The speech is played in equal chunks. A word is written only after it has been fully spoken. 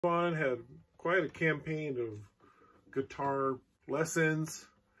Esteban had quite a campaign of guitar lessons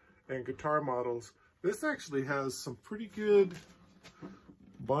and guitar models. This actually has some pretty good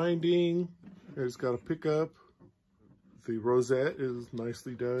binding. It's got a pickup. The rosette is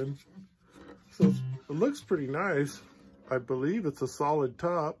nicely done. So it looks pretty nice. I believe it's a solid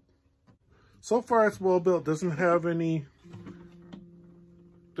top. So far it's well built. Doesn't have any,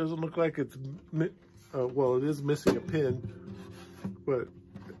 doesn't look like it's, well, it is missing a pin, but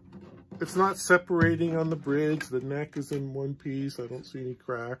it's not separating on the bridge. The neck is in one piece. I don't see any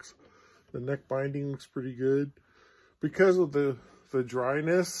cracks. The neck binding looks pretty good. Because of the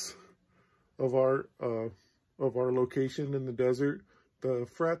dryness of our location in the desert, the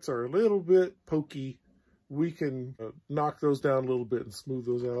frets are a little bit pokey. We can knock those down a little bit and smooth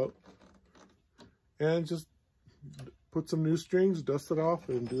those out. And just put some new strings, dust it off,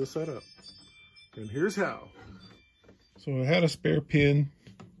 and do a setup. And here's how. So I had a spare pin.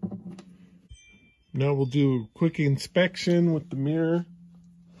 Now we'll do a quick inspection with the mirror.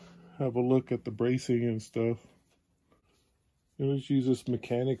 Have a look at the bracing and stuff. And let's use this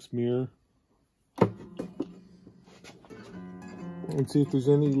mechanics mirror. And see if there's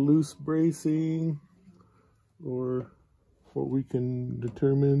any loose bracing or what we can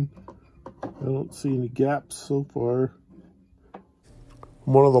determine. I don't see any gaps so far.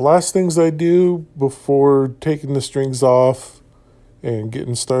 One of the last things I do before taking the strings off and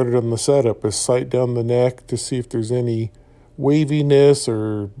getting started on the setup is sight down the neck to see if there's any waviness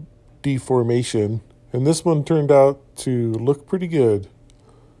or deformation. And this one turned out to look pretty good.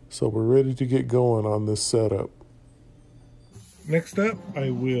 So we're ready to get going on this setup. Next up, I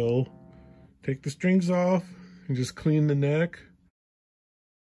will take the strings off and just clean the neck.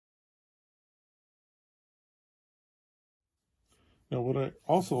 Now what I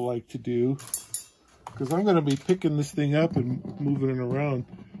also like to do, because I'm going to be picking this thing up and moving it around,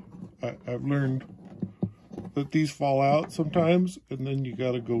 I've learned that these fall out sometimes, and then you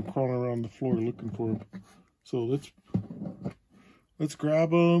got to go crawling around the floor looking for them. So let's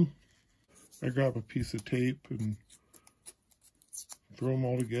grab them. I grab a piece of tape and throw them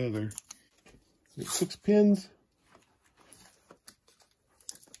all together. Get 6 pins.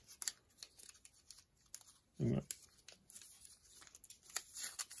 And that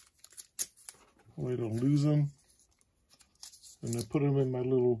way to lose them. And I put them in my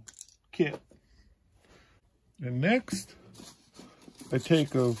little kit. And next, I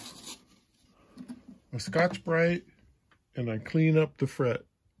take a Scotch-Brite and I clean up the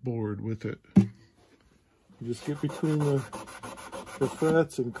fretboard with it. You just get between the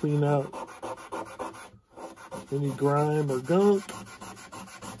frets and clean out any grime or gunk.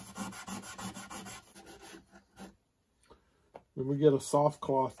 Then we get a soft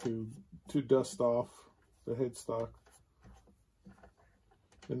cloth to dust off the headstock.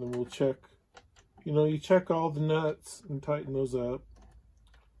 And then we'll check. You know, you check all the nuts and tighten those up.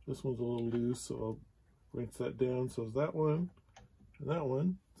 This one's a little loose, so I'll rinse that down. So is that one and that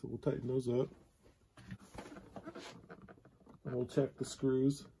one. So we'll tighten those up. And we'll check the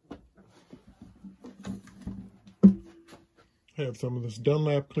screws. I have some of this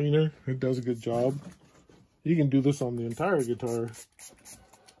Dunlap cleaner. It does a good job. You can do this on the entire guitar.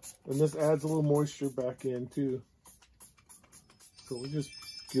 And this adds a little moisture back in too. So we just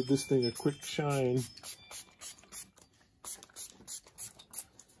give this thing a quick shine.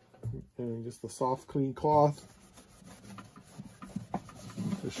 And just a soft, clean cloth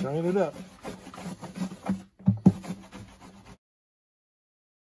to shine it up.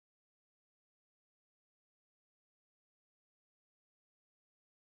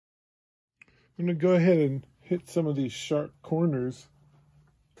 I'm going to go ahead and hit some of these sharp corners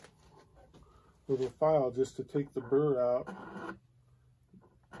with a file just to take the burr out.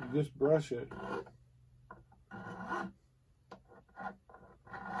 You just brush it.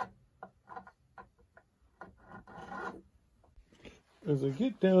 As I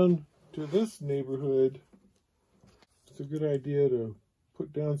get down to this neighborhood, it's a good idea to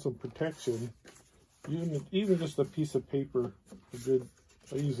put down some protection. Even just a piece of paper.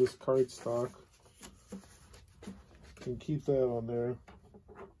 I use this cardstock. And keep that on there.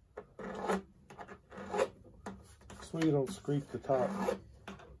 So you don't scrape the top.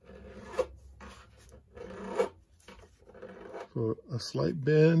 So a slight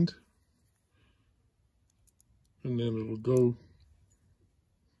bend, and then it'll go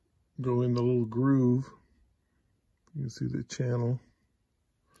in the little groove. You can see the channel.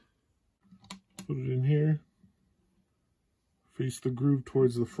 Put it in here. Face the groove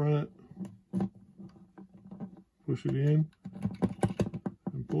towards the front. Push it in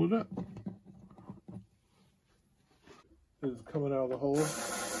and pull it up. is coming out of the hole.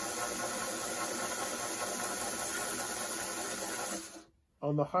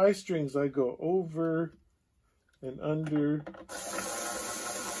 On the high strings, I go over and under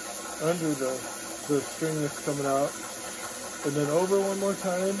the string that's coming out, and then over one more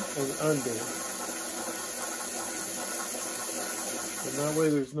time and under. And that way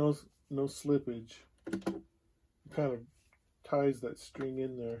there's no slippage. It kind of ties that string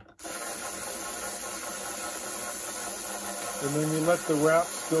in there. And then you let the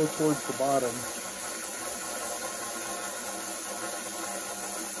wraps go towards the bottom.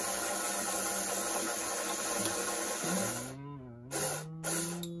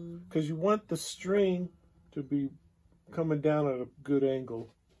 Because you want the string to be coming down at a good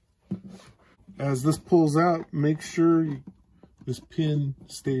angle. As this pulls out, make sure this pin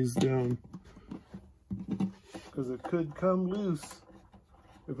stays down, because it could come loose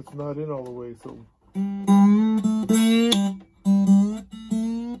if it's not in all the way. So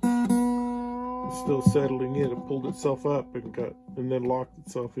it's still settling in. It pulled itself up and then locked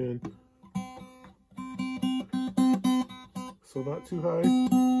itself in. So not too high.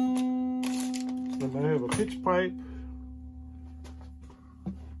 And I have a pitch pipe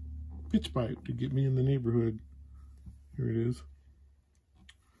to get me in the neighborhood. Here it is.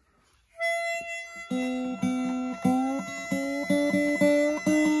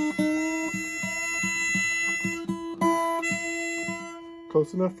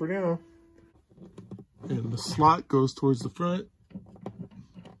 Close enough for now. And the slot goes towards the front.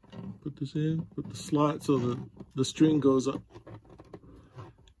 Put this in, put the slot so the string goes up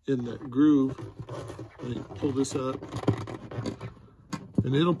in that groove. And you pull this up.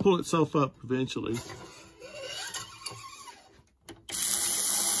 And it'll pull itself up eventually.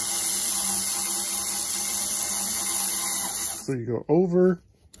 So you go over.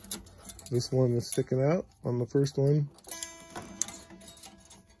 This one is sticking out on the first one.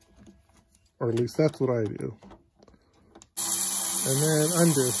 Or at least that's what I do. And then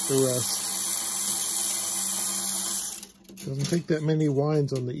under the rest. Doesn't take that many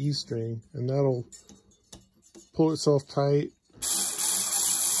winds on the E string, and that'll pull itself tight.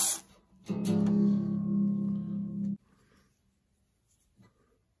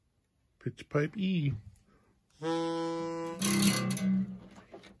 Pitch pipe E.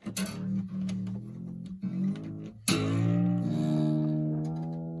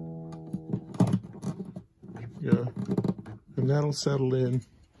 Yeah, and that'll settle in.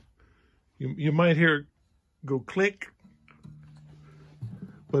 You might hear it go click,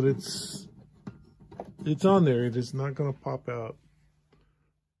 but it's on there. It is not going to pop out.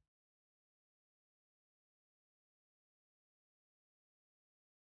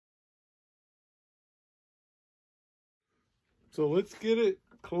 So let's get it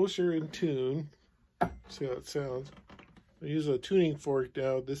closer in tune. See how it sounds. I use a tuning fork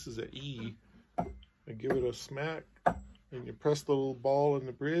now. This is an E. I give it a smack, and you press the little ball in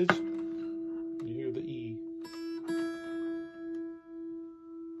the bridge, and you hear the E.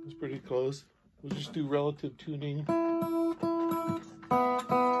 It's pretty close. We'll just do relative tuning.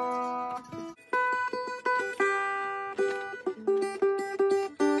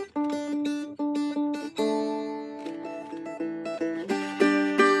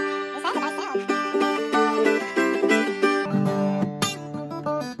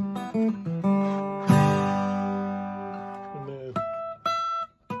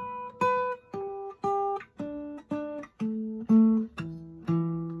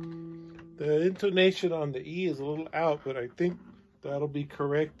 The intonation on the E is a little out, but I think that'll be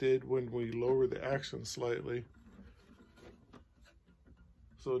corrected when we lower the action slightly.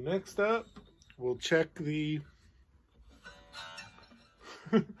 So next up, we'll check the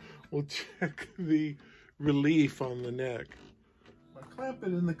relief on the neck. I clamp it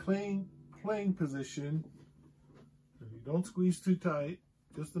in the playing position. You don't squeeze too tight,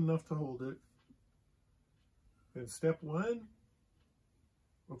 just enough to hold it. And step one,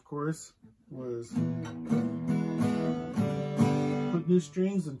 of course, was put new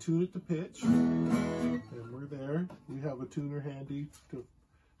strings and tune it to pitch. And we're there. We have a tuner handy to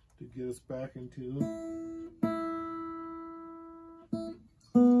get us back in tune.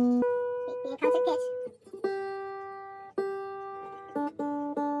 Concert pitch.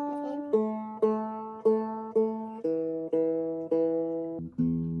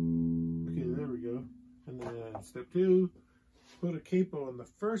 Okay, there we go. And then step two, put a capo on the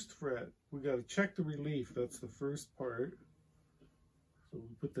first fret. We got to check the relief. That's the first part. So we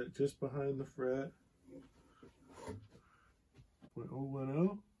put that just behind the fret.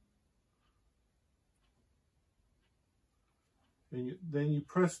 010. And then you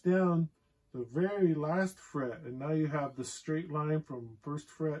press down the very last fret, and now you have the straight line from first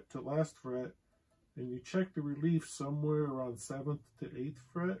fret to last fret, and you check the relief somewhere around 7th to 8th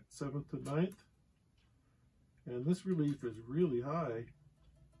fret, 7th to 9th, and this relief is really high.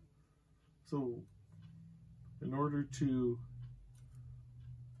 So in order to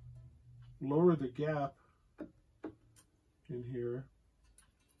lower the gap in here,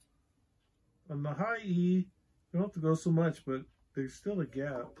 on the high E, you don't have to go so much, but there's still a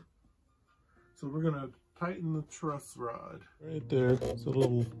gap. So we're gonna tighten the truss rod. Right there, it's a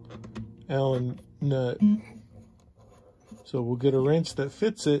little Allen nut. So we'll get a wrench that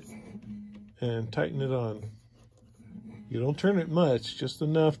fits it and tighten it on. You don't turn it much, just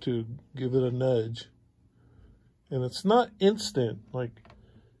enough to give it a nudge. And it's not instant, like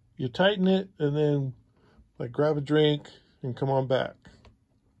you tighten it and then like grab a drink and come on back.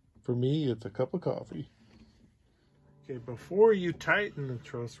 For me, it's a cup of coffee. Okay, before you tighten the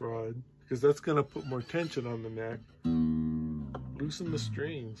truss rod, because that's going to put more tension on the neck, loosen the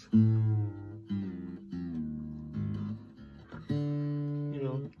strings. You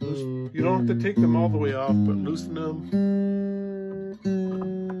know, you don't have to take them all the way off, but loosen them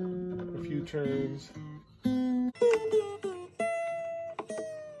a few turns.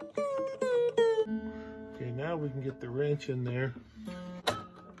 Okay, now we can get the wrench in there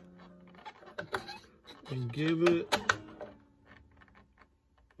and give it,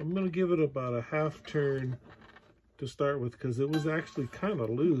 I'm going to give it about a half turn to start with because it was actually kind of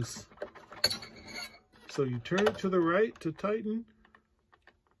loose. So you turn it to the right to tighten.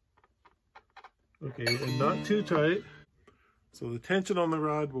 Okay, and not too tight. So the tension on the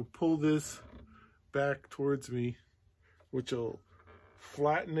rod will pull this back towards me, which will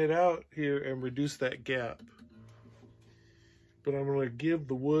flatten it out here and reduce that gap. But I'm going to give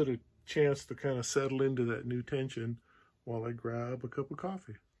the wood a chance to kind of settle into that new tension while I grab a cup of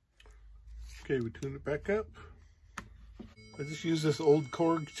coffee. Okay, we tune it back up. I just use this old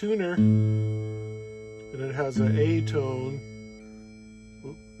Korg tuner, and it has an A tone.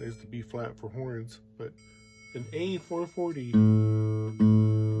 Oh, there's the B flat for horns, but an A440.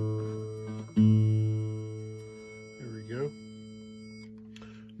 There we go.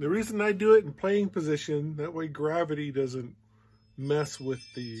 The reason I do it in playing position, that way gravity doesn't mess with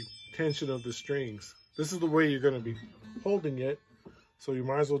the tension of the strings. This is the way you're going to be holding it, so you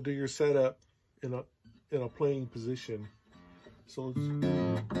might as well do your setup in a playing position. So let's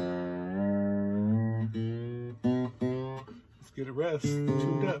get a rest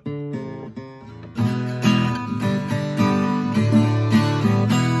tuned up.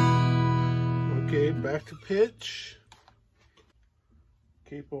 Okay, back to pitch.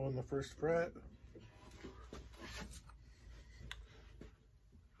 Capo on the first fret.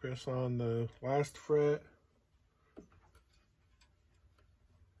 Press on the last fret.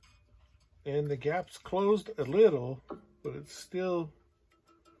 And the gap's closed a little, but it's still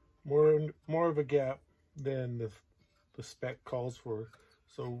more of a gap than the spec calls for.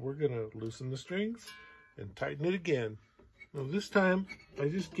 So we're gonna loosen the strings and tighten it again. Now this time, I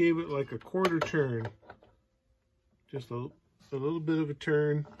just gave it like a quarter turn. Just a little bit of a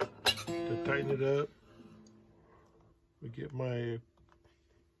turn to tighten it up. We get my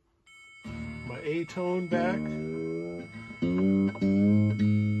A tone back.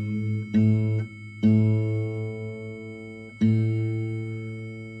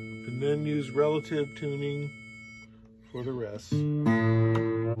 And then use relative tuning for the rest. And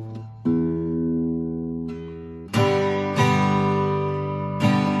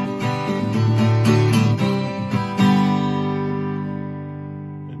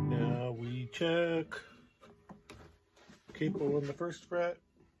now we check. Capo on the first fret.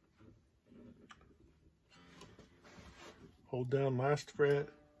 Hold down last fret.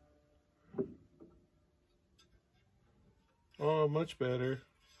 Oh, much better.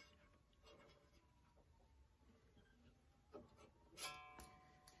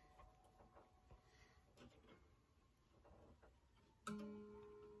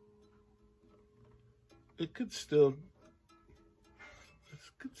 It could still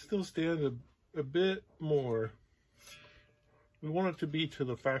stand a bit more. We want it to be to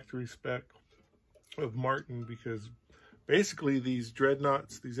the factory spec of Martin, because basically these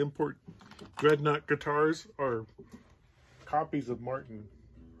dreadnoughts, these import dreadnought guitars, are copies of Martin,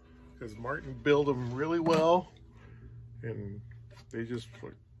 because Martin build them really well and they just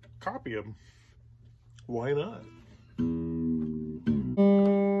like copy them. Why not?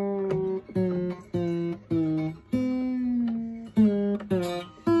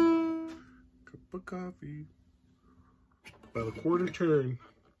 Cup of coffee. About a quarter turn.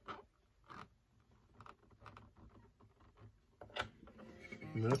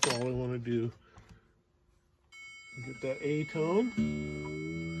 And that's all I want to do. Get that A tone.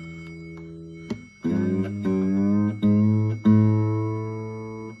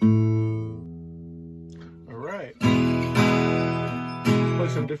 All right. Let's play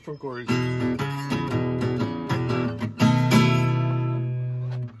some different chords.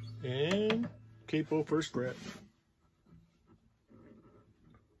 And capo first fret.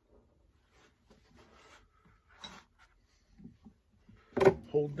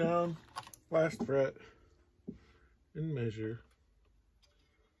 Hold down last fret and measure.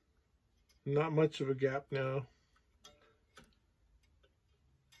 Not much of a gap now.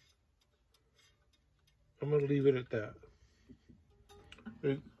 I'm going to leave it at that.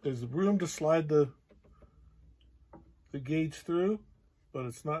 There's room to slide the gauge through, but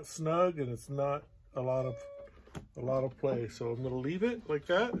it's not snug and it's not a lot of play. So I'm going to leave it like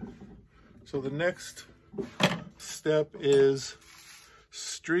that. So the next step is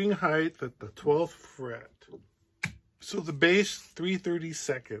string height at the 12th fret. So the bass,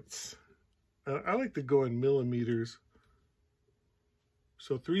 3/32. I like to go in millimeters.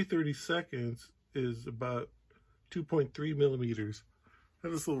 So 3/32 is about 2.3 millimeters. I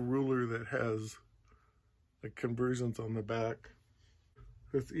have this little ruler that has like conversions on the back.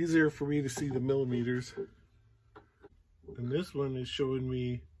 It's easier for me to see the millimeters. And this one is showing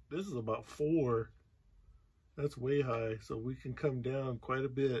me, this is about 4. That's way high, so we can come down quite a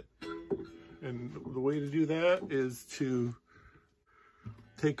bit. And the way to do that is to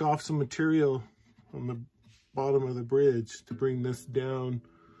take off some material on the bottom of the bridge to bring this down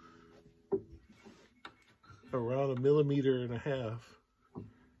around 1.5 millimeters.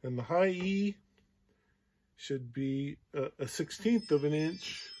 And the high E should be a 1/16 of an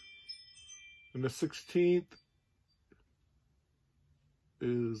inch, and the 1/16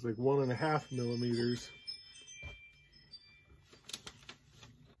 is like 1.5 millimeters.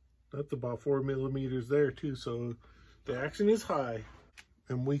 That's about 4 millimeters there too, so the action is high.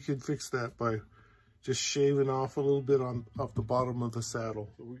 And we could fix that by just shaving off a little bit off the bottom of the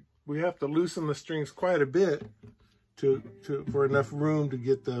saddle. So we have to loosen the strings quite a bit for enough room to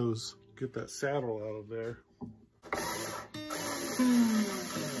get that saddle out of there.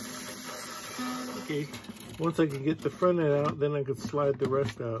 Okay, once I can get the front end out, then I can slide the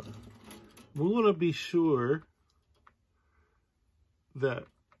rest out. We want to be sure that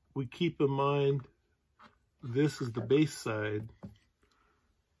we keep in mind this is the bass side.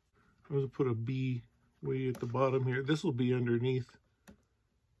 I'm going to put a B way at the bottom here. This will be underneath.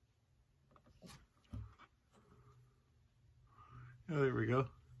 Oh, there we go.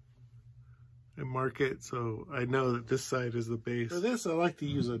 And mark it so I know that this side is the bass. For this, I like to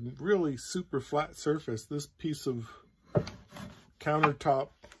use a really super flat surface. This piece of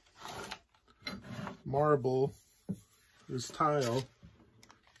countertop marble, this tile,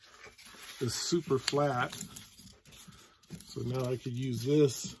 is super flat. So now I could use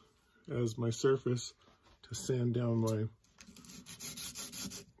this as my surface to sand down my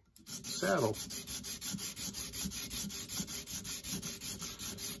saddle.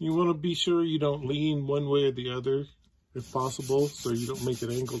 You want to be sure you don't lean one way or the other, if possible, so you don't make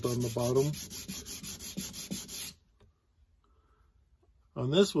it angled on the bottom. On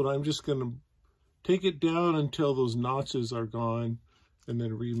this one, I'm just going to take it down until those notches are gone, and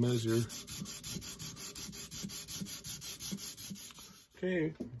then remeasure.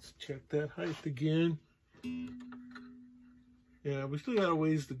 Okay, let's check that height again. Yeah, we still got a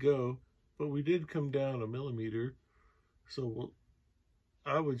ways to go, but we did come down 1 millimeter. So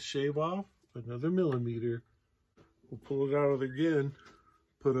I would shave off another 1 millimeter. We'll pull it out of there again,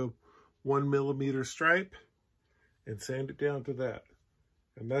 put a 1 millimeter stripe, and sand it down to that.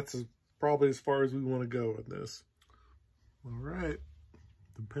 And that's probably as far as we want to go in this. All right,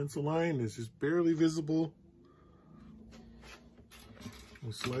 the pencil line is just barely visible.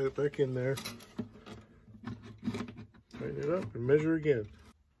 We'll slide it back in there, tighten it up, and measure again.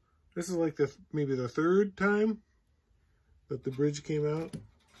 This is like maybe the 3rd time that the bridge came out.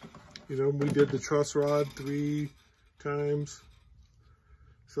 You know, we did the truss rod 3 times.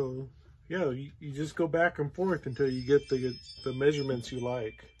 So yeah, you just go back and forth until you get the measurements you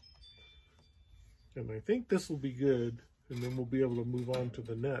like. And I think this will be good, and then we'll be able to move on to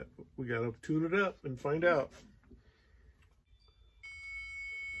the net. We gotta tune it up and find out.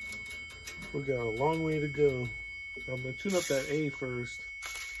 We got a long way to go. I'm gonna tune up that A first.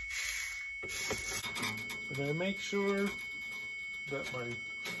 And I make sure that my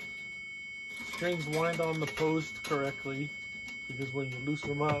strings wind on the post correctly, because when you loosen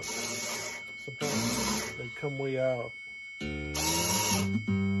them up, sometimes they come way out.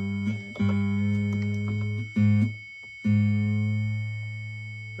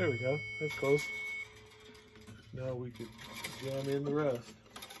 Yeah, that's close. Now we could jam in the rest.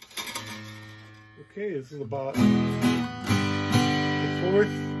 Okay, this is about the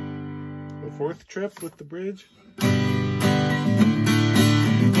fourth trip with the bridge. I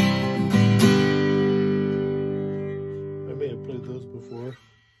may have played those before.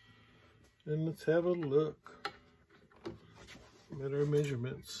 And let's have a look at our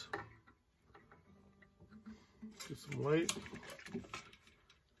measurements. Get some light.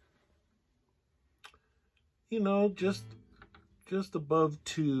 You know, just above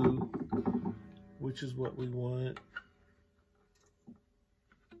 2, which is what we want.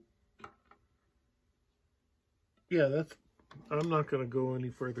 Yeah, I'm not going to go any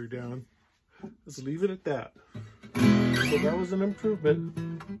further down. Let's leave it at that. So that was an improvement.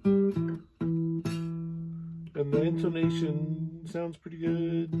 And the intonation sounds pretty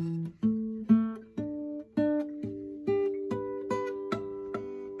good.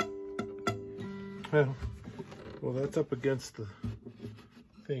 Well, that's up against the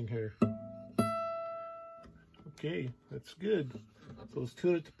thing here. Okay, that's good. So let's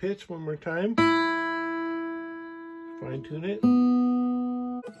tune it to pitch one more time. Fine tune it.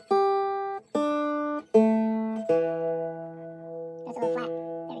 That's a little flat.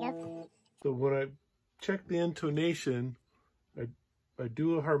 There we go. So when I check the intonation, I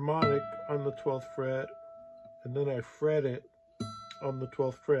do a harmonic on the 12th fret, and then I fret it on the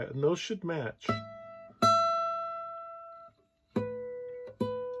 12th fret, and those should match.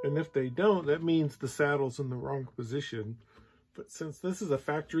 And if they don't, that means the saddle's in the wrong position. But since this is a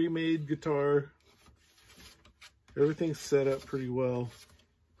factory-made guitar, everything's set up pretty well.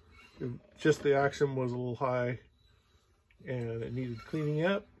 Just the action was a little high, and it needed cleaning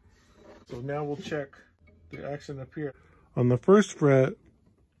up. So now we'll check the action up here. On the 1st fret,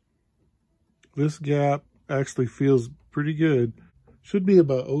 this gap actually feels pretty good. Should be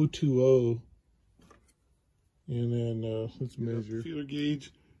about 020. And then let's measure. Feeler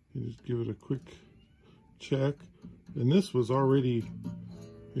gauge. And just give it a quick check. And this was already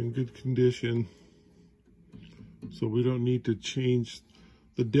in good condition, so we don't need to change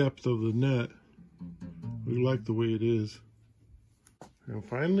the depth of the net. We like the way it is. And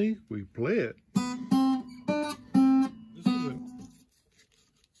finally, we play it. This isn't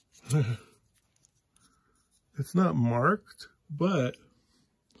it's not marked, but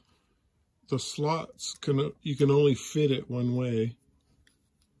the slots you can only fit it one way.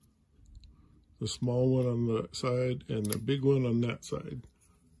 The small one on the side and the big one on that side.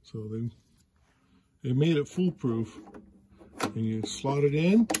 So then they made it foolproof. And you slot it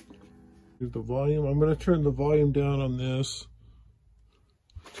in. Here's the volume. I'm going to turn the volume down on this.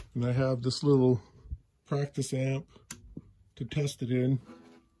 And I have this little practice amp to test it in.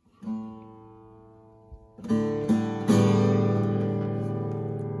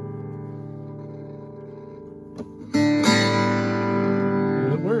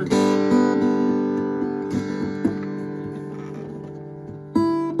 And it works.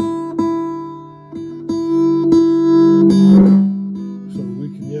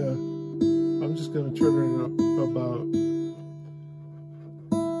 I'm just going to turn it up about,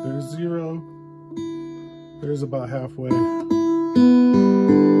 there's 0, there's about halfway. And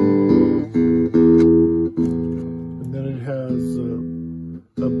then it has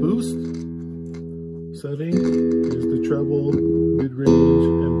a boost setting. Here's the treble, mid-range,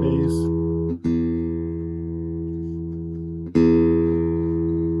 and bass.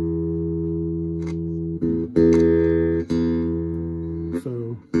 So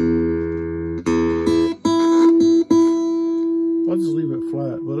I'll just leave it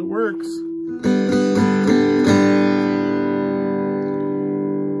flat, but it works.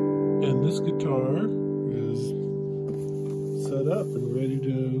 And this guitar is set up and ready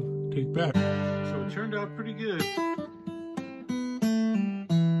to take back. So it turned out pretty good.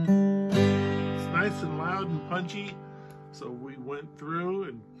 It's nice and loud and punchy. So we went through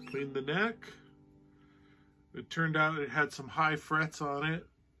and cleaned the neck. It turned out it had some high frets on it.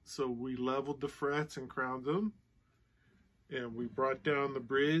 So we leveled the frets and crowned them. And we brought down the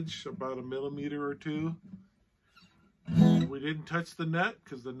bridge about 1 millimeter or 2. We didn't touch the net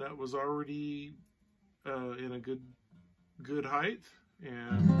because the net was already in a good height,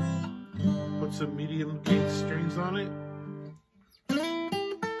 and put some medium gauge strings on it.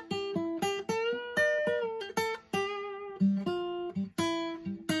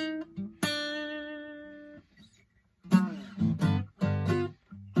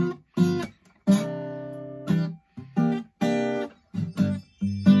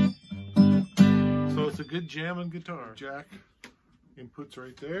 Good jamming guitar. Jack inputs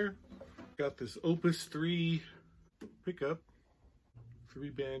right there. Got this Opus 3 pickup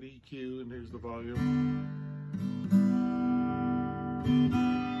 3-band EQ, and here's the volume.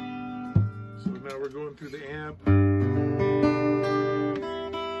 So now we're going through the amp.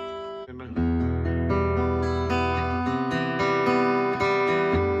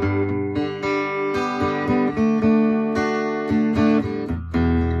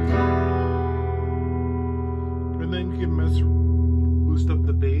 And then you can boost up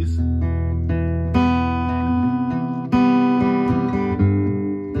the bass.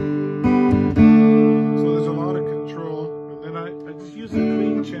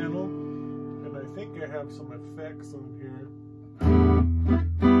 Channel, and I think I have some effects on here.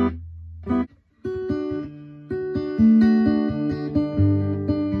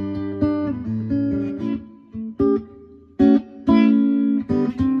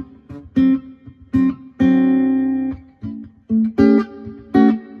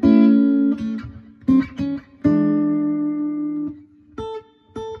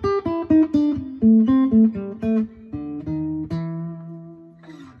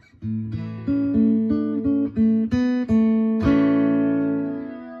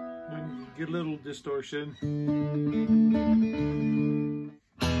 Get a little distortion.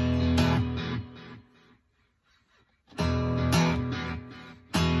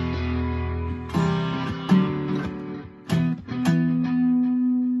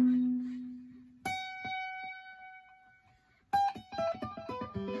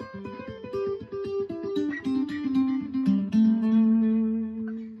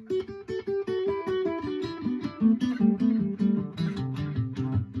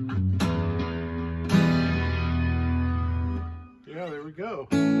 Yeah, there we go.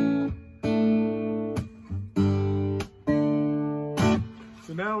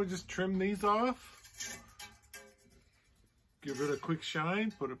 So now we just trim these off, give it a quick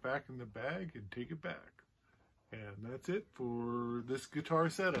shine, put it back in the bag, and take it back. And that's it for this guitar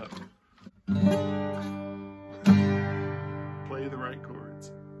setup. Play the right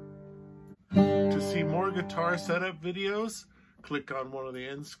chords. To see more guitar setup videos, click on one of the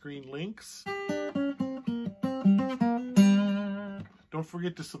end screen links. Don't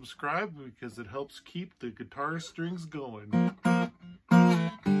forget to subscribe because it helps keep the guitar strings going.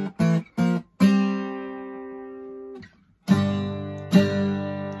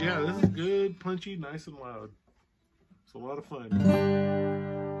 Yeah, this is good, punchy, nice and loud. It's a lot of fun.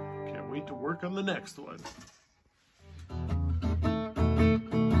 Can't wait to work on the next one.